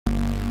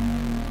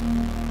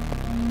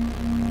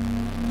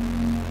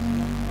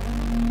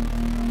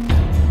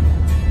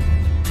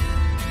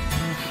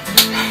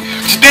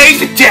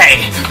amazing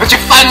day! But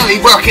you're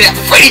finally working at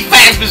Freddy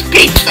Fazbear's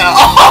Pizza!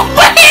 Oh,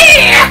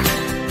 man!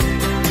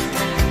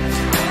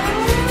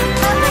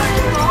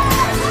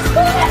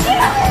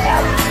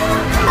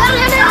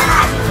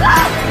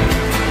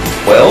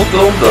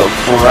 Welcome to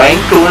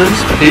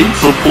Franklin's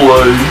Pizza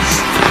Place,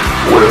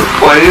 where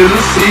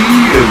fantasy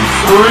and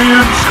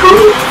friends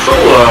comes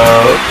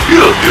alive.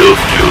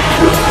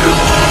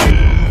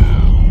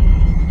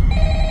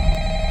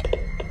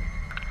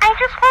 I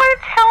just want to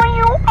tell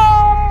you,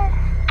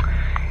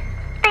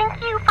 thank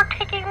you for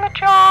taking the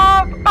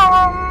job.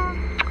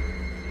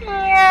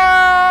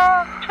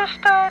 Yeah,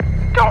 just,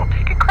 don't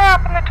take a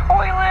crap in the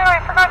toilet. I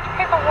forgot to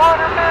pay the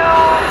water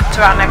bill. To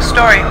our next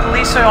story,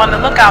 police are on the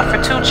lookout for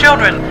 2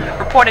 children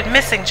reported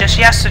missing just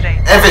yesterday.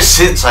 Ever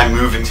since I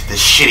moved into this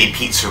shitty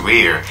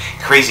pizzeria,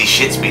 crazy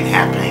shit's been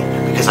happening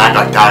because I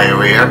got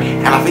diarrhea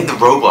and I think the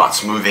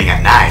robot's moving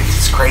at night.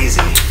 It's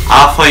crazy.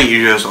 I think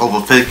you're just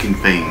overthinking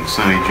things,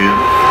 don't you?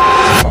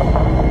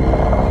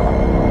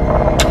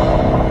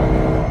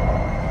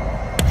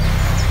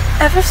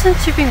 Ever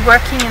since you've been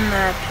working in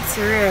the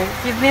pizzeria,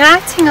 you've been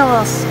acting a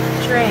little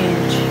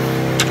strange.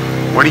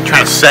 What are you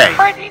trying to say?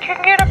 Freddy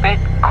can get a bit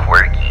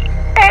quirky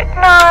at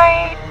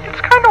night.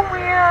 It's kind of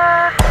weird.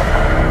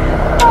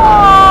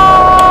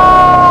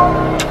 Oh.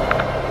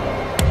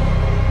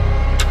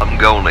 I'm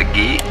gonna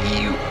get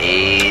you,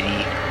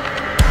 Eddie.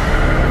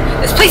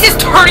 This place is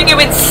turning you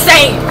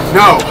insane!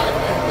 No!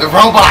 The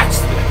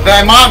robots!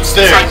 They're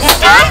monsters!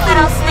 Hi,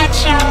 little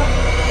snitch.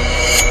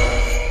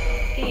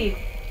 Eve.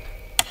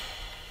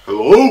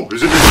 Hello?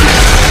 Is it...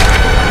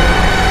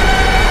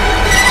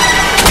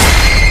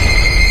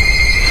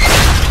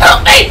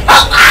 Help me!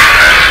 Help!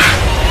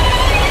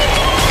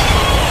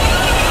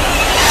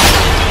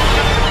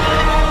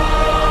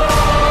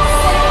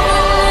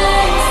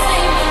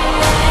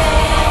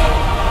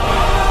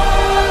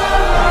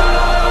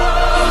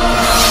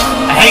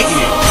 I hate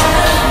you!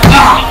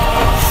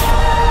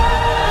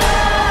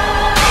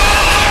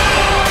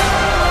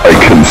 I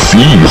can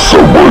see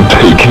someone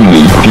taking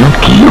a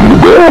dookie in the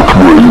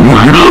bathroom.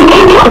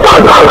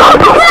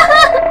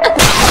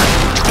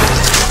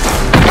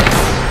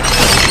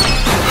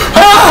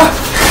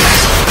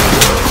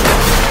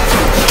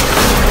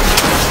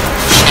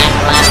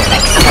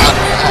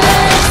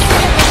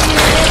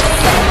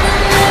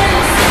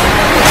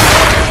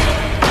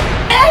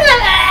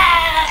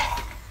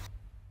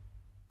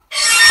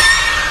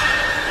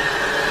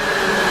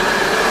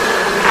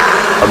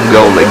 I'm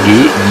gonna get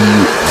you.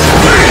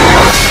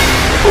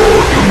 I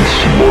can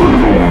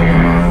smile.